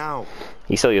with her now.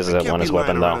 He still uses that one as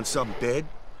weapon, though.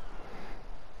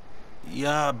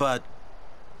 Yeah, but...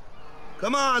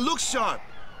 Come on, look sharp.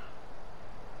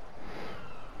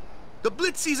 The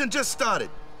blitz season just started.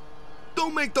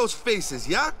 Don't make those faces,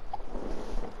 yeah?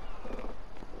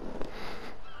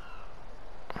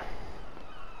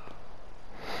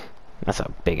 That's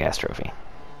a big-ass trophy.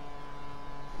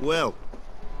 Well,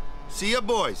 see ya,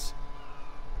 boys.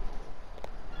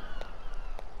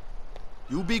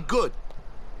 You be good.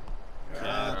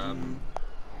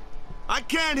 I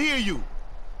can't hear you.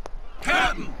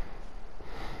 Captain!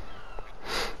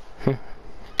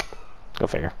 Go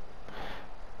figure.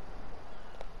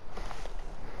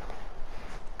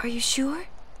 Are you sure?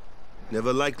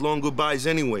 Never liked long goodbyes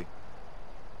anyway.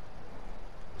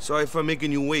 Sorry for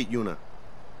making you wait, Yuna.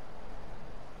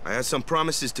 I had some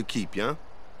promises to keep, yeah?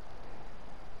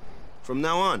 From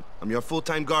now on, I'm your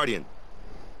full-time guardian.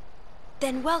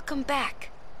 Then welcome back,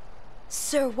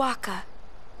 Sir Waka.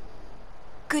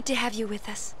 Good to have you with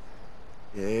us.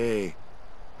 Hey.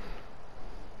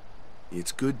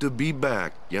 It's good to be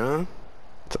back, yeah?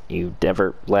 You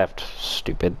never left,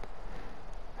 stupid.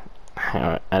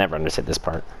 I never understood this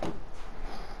part.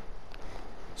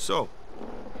 So,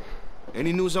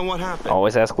 any news on what happened?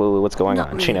 Always ask Lulu what's going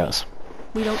on. Not She really. knows.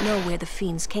 We don't know where the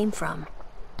fiends came from.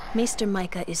 Maester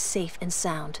Micah is safe and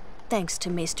sound, thanks to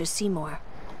Maester Seymour.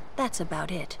 That's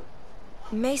about it.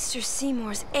 Maester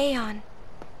Seymour's Aeon.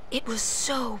 It was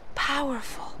so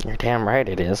powerful. You're damn right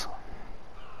it is.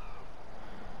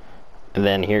 And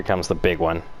then here comes the big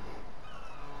one.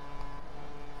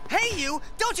 Hey you!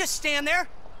 Don't just stand there!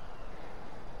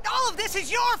 All of this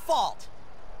is your fault!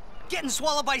 Getting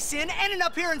swallowed by sin, ending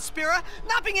up here in Spira,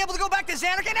 not being able to go back to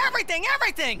Xanarkand,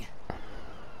 everything!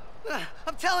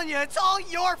 I'm telling you, it's all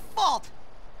your fault!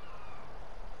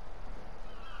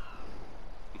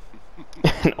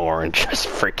 And Orange just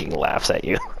freaking laughs at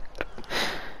you.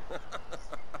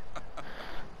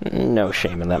 No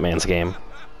shame in that man's game.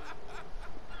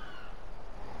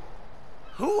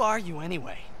 Who are you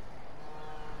anyway?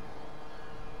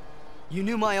 You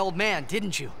knew my old man,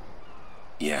 didn't you?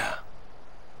 Yeah,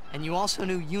 And you also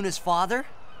knew Yuna's father?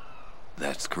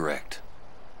 that's correct.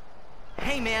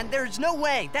 Hey man, there's no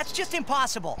way. That's just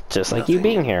impossible. Just like you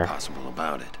being here. Impossible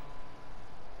about it.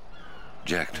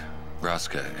 Jekt,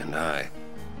 Vraska, and I.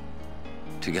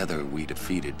 Together we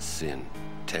defeated Sin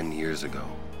 10 years ago.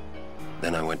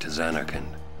 Then I went to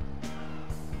Xanarkand,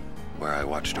 where I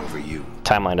watched over you.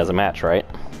 Timeline doesn't match, right?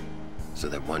 So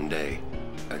that one day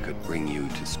I could bring you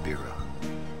to Spira.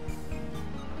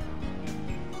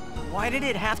 Why did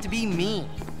it have to be me?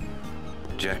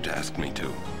 Jekt asked me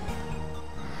to.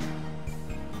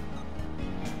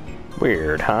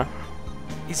 Weird, huh?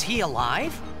 Is he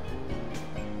alive?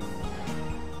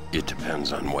 It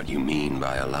depends on what you mean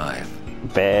by alive.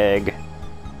 Vague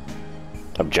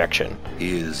objection.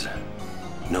 He is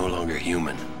no longer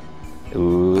human.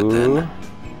 Ooh. But then,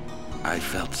 I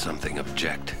felt something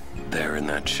object there in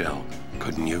that shell,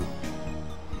 couldn't you?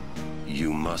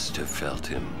 You must have felt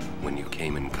him when you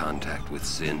came in contact with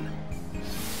Sin.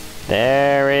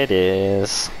 There it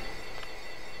is.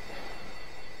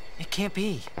 It can't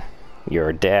be.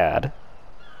 Your dad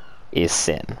is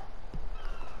Sin.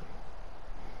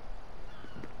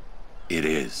 It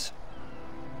is.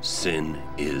 Sin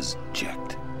is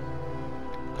Jecht.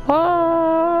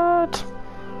 What?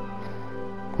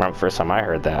 Remember the first time I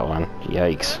heard that one.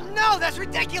 Yikes. No, that's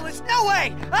ridiculous. No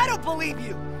way. I don't believe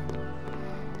you.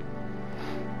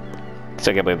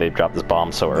 Still can't believe they dropped this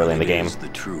bomb so early in the game. It is the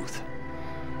truth.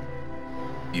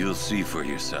 You'll see for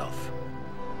yourself.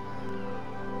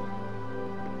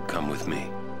 Come with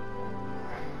me.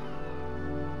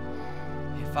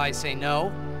 If I say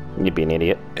no? You'd be an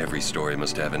idiot. Every story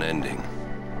must have an ending.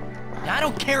 I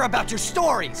don't care about your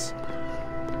stories.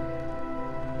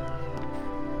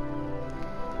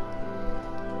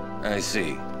 I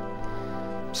see.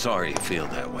 Sorry you feel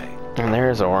that way. And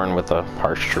there's Orin with the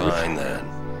harsh truth. Fine then.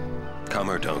 Come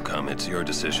or don't come, it's your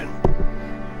decision.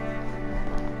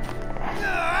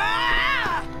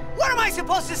 What am I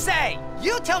supposed to say?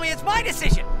 You tell me it's my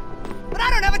decision. But I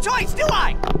don't have a choice, do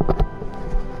I?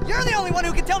 You're the only one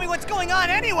who can tell me what's going on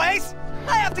anyways.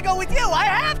 I have to go with you, I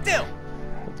have to.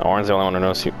 Orin's the only one who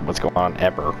knows what's going on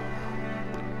ever.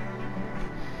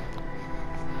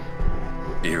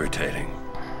 Irritating.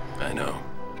 I know.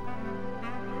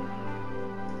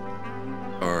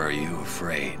 Or are you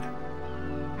afraid?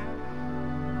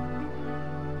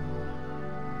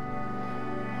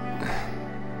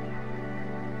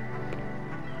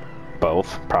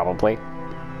 Both, probably.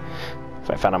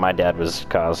 If I found out my dad was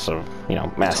cause of, you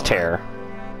know, mass terror.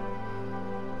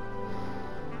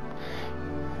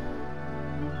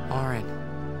 Orin.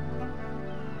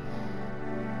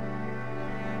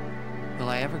 Will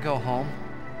I ever go home?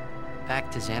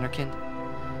 Back to Xanarkand?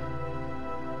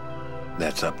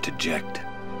 That's up to Jecht.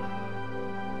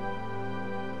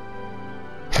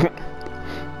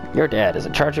 Your dad is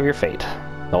in charge of your fate.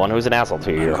 The one who's an asshole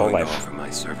to you your whole life. I'm going to offer my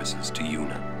services to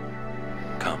Yuna.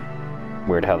 Come.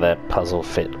 Weird how that puzzle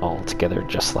fit all together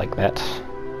just like that.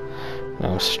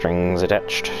 No strings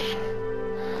attached.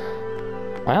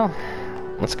 Well,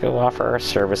 let's go offer our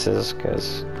services,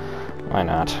 because why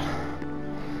not?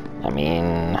 I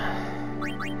mean,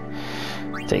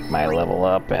 take my level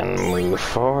up and move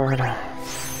forward.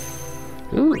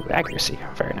 Ooh, accuracy.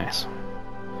 Very nice.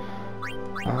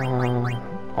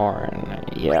 Orin,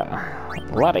 yeah.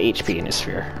 A lot of HP in his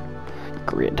sphere.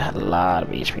 Grid. A lot of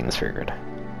HP in the sphere grid.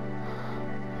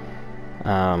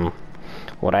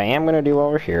 What I am going to do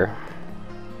over here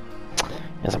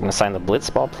is I'm going to assign the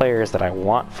blitzball players that I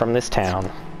want from this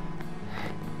town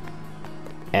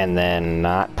and then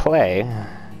not play,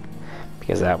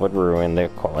 because that would ruin the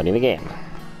quality of the game.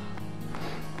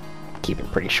 Keep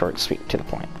it pretty short and sweet to the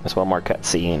point. There's one more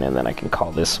cutscene and then I can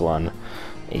call this one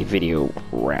a video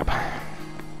wrap.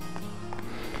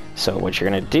 So what you're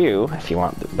going to do, if you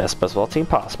want the best blitzball team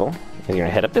possible, is you're going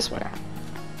to head up this way.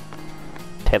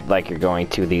 Head like you're going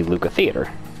to the Luca Theater.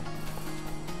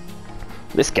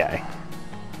 This guy.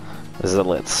 This is a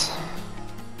Litz.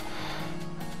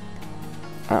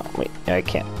 Oh, wait, I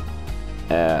can't.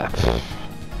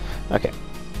 Okay.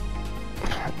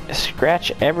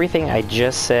 Scratch everything I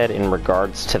just said in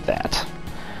regards to that.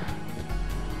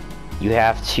 You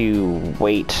have to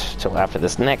wait till after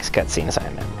this next cutscene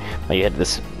assignment. Well, you head to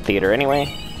this theater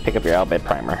anyway, pick up your Albed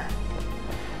primer.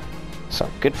 So,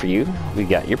 good for you. We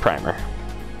got your primer.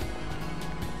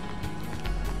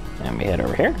 And we head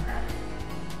over here.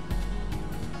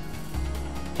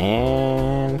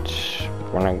 And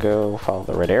we're gonna go follow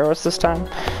the red arrows this time.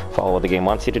 Follow what the game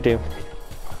wants you to do.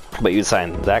 But you'd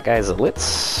assign that guy's a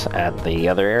Litz at the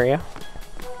other area.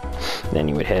 Then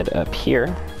you would head up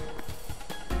here.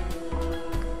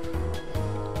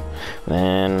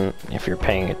 Then, if you're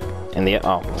paying it in the,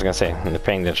 I was gonna say, in the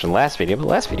paying attention to the last video, but the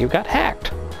last video got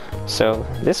hacked. So,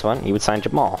 this one, you would sign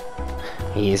Jamal.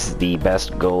 He's the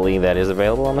best goalie that is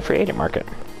available on the free agent market.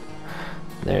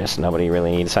 There's nobody you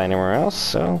really need to sign anywhere else,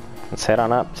 so let's head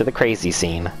on up to the crazy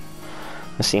scene.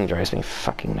 The scene drives me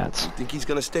fucking nuts. You think he's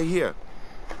gonna stay here?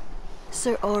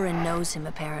 Sir Orin knows him,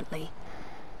 apparently.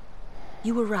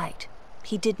 You were right.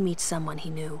 He did meet someone he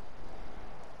knew.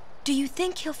 Do you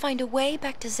think he'll find a way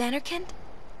back to Xanarkand?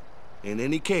 In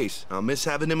any case, I'll miss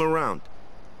having him around.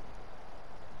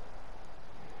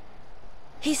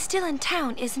 He's still in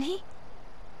town, isn't he?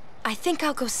 I think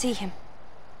I'll go see him.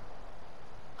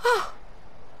 Oh!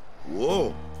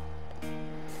 Whoa!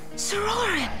 Sir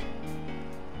Orin!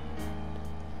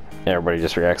 Everybody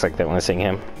just reacts like that when they sing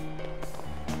him.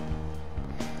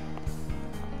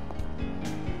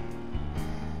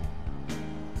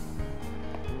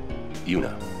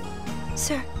 Yuna,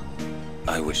 Sir.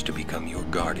 I wish to become your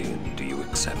guardian. Do you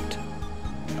accept?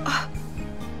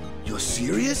 You're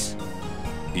serious?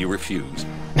 You refuse.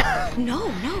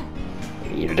 No.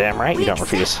 You're damn right you don't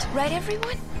refuse. Right,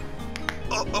 everyone?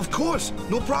 Of course.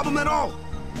 No problem at all.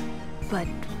 But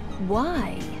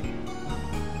why?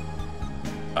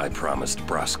 I promised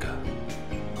Braska.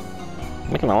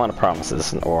 Making a lot of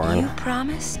promises, Orin. You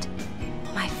promised?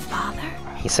 My father?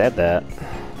 He said that.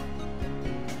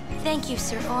 Thank you,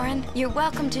 Sir Orin. You're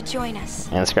welcome to join us.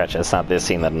 And scratch, it's not this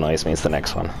scene that annoys me, it's the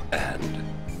next one. And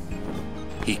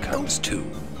he comes too.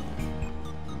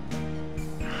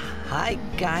 Hi,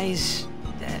 guys.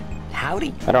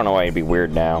 Howdy. I don't know why you'd be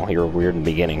weird now. You were weird in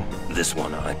the beginning. This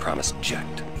one I promised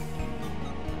Jecht.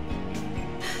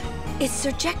 Is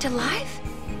Sir Jecht alive?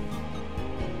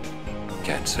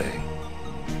 Can't say.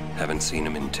 Haven't seen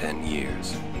him in 10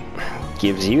 years.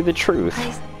 Gives you the truth.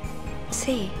 I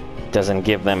see. Doesn't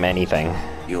give them anything.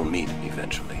 You'll meet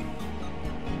eventually.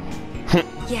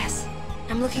 Yes.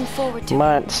 I'm looking forward to it.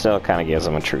 But still kind of gives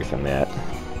them a truth in that.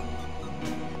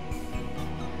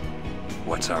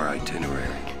 What's our itinerary?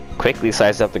 Quickly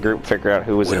sized up the group, figure out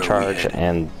who was in Where are we charge, headed?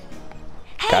 and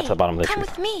got to the bottom of the come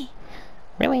truth. with me.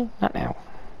 Really? Not now.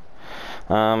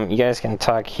 You guys can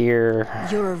talk here.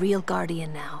 You're a real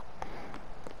guardian now.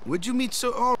 Where'd you meet Sir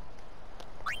Orin?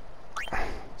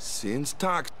 Sin's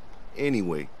talks.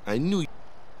 Anyway, I knew you.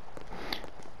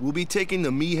 We'll be taking the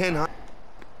Mihen High.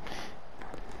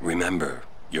 Remember,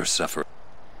 you're suffering.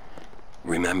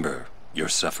 Remember, you're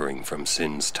suffering from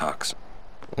Sin's toxin.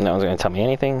 No one's going to tell me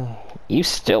anything. You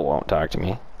still won't talk to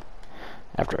me.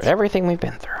 After everything we've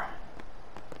been through.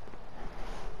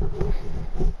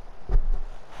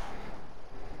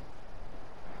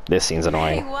 This scene's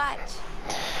annoying. Hey, watch.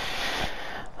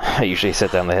 I usually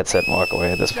set down the headset and walk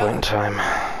away at this point in time.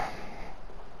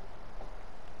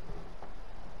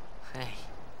 Hey,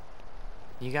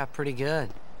 you got pretty good.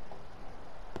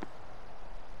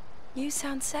 You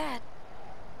sound sad.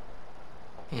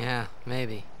 Yeah,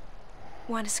 maybe.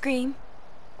 Want to scream?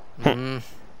 I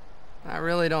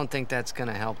really don't think that's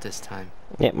gonna help this time.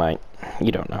 It might.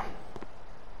 You don't know.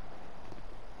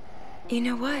 You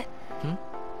know what?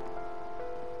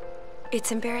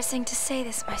 It's embarrassing to say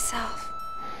this myself,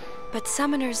 but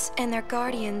summoners and their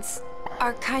guardians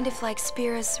are kind of like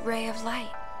Spira's ray of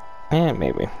light. Yeah,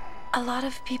 maybe. A lot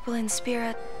of people in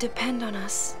Spira depend on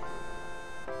us.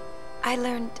 I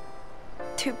learned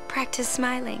to practice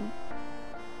smiling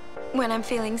when I'm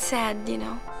feeling sad, you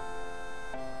know.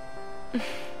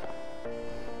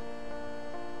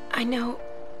 I know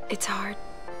it's hard.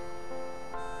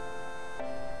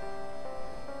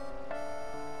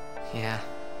 Yeah.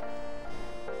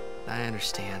 I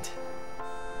understand.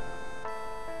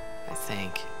 I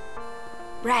think.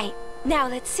 Right. Now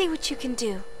let's see what you can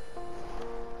do.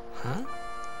 Huh?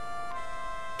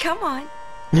 Come on.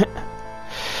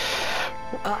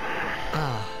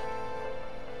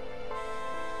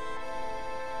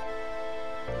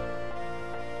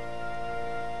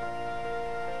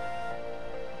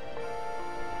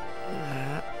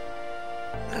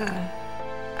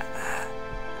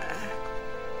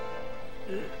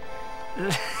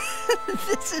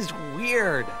 This is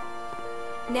weird.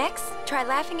 Next, try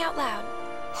laughing out loud.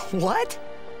 What?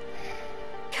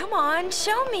 Come on,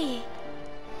 show me.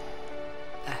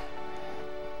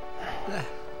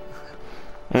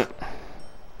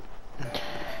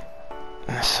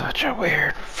 Such a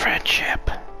weird friendship.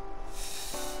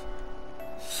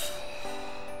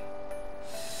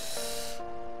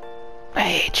 I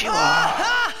hate you all.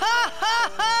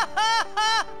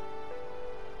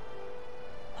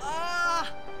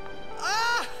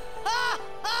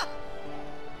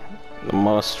 The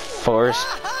most forced,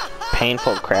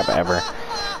 painful crap ever.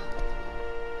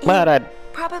 But I...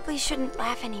 Probably shouldn't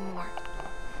laugh anymore.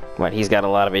 What, he's got a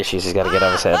lot of issues he's got to get out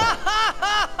of his head.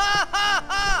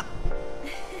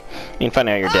 You can find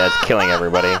out your dad's killing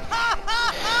everybody.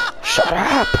 Shut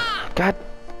up! God.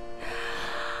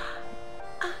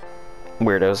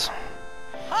 Weirdos.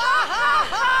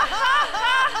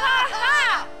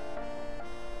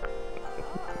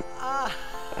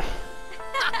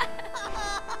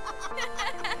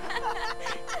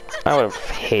 I would have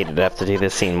hated to have to do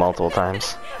this scene multiple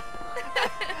times.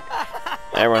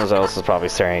 Everyone else is probably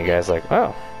staring at you guys like,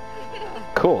 oh,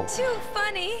 cool. Too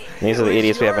funny. These are the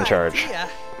idiots we have in charge.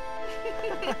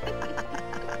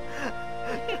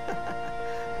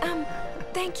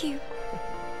 Thank you.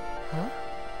 Huh?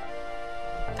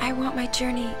 I want my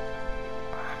journey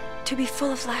to be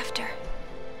full of laughter.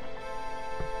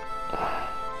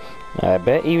 I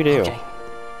bet you do. Okay.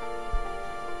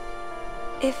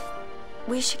 If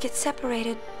we should get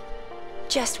separated,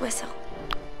 just whistle.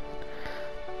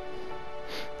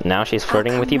 Now she's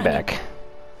flirting with you honey. back.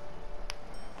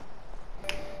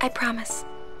 I promise.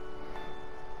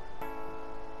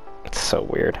 It's so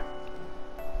weird.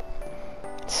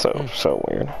 So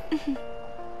weird.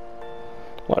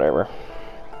 Whatever.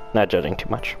 Not judging too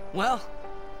much. Well,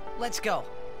 let's go.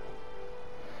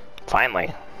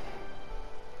 Finally.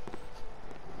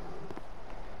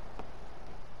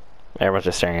 Everyone's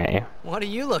just staring at you. What are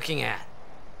you looking at?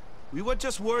 We were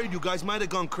just worried you guys might have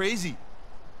gone crazy.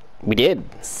 We did.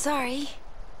 Sorry.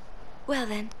 Well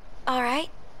then, alright.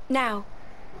 Now,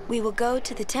 we will go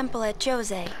to the temple at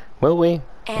Jose. Will we?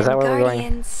 And Is that where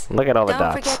Guardians, we're going? Look at all the don't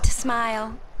dots. forget to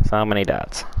smile. So many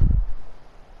dots.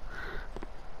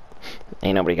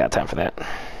 Ain't nobody got time for that.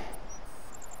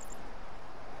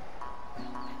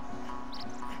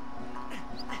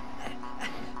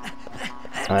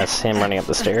 That's him running up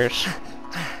the stairs.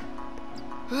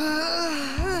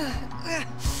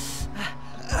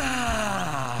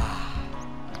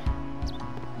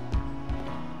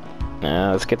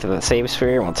 Now let's get to the save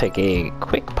sphere and we'll take a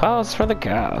quick pause for the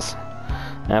cause.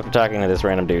 After talking to this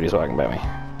random dude who's walking by me.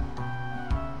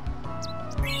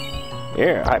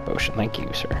 Yeah, high potion, thank you,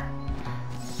 sir.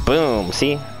 Boom,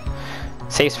 see?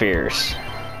 Save spheres.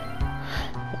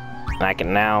 And I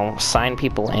can now sign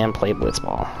people and play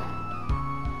blitzball.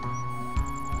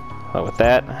 Well, with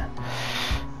that,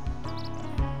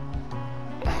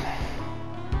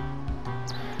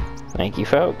 thank you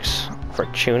folks for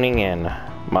tuning in.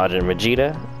 Majin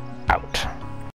Vegeta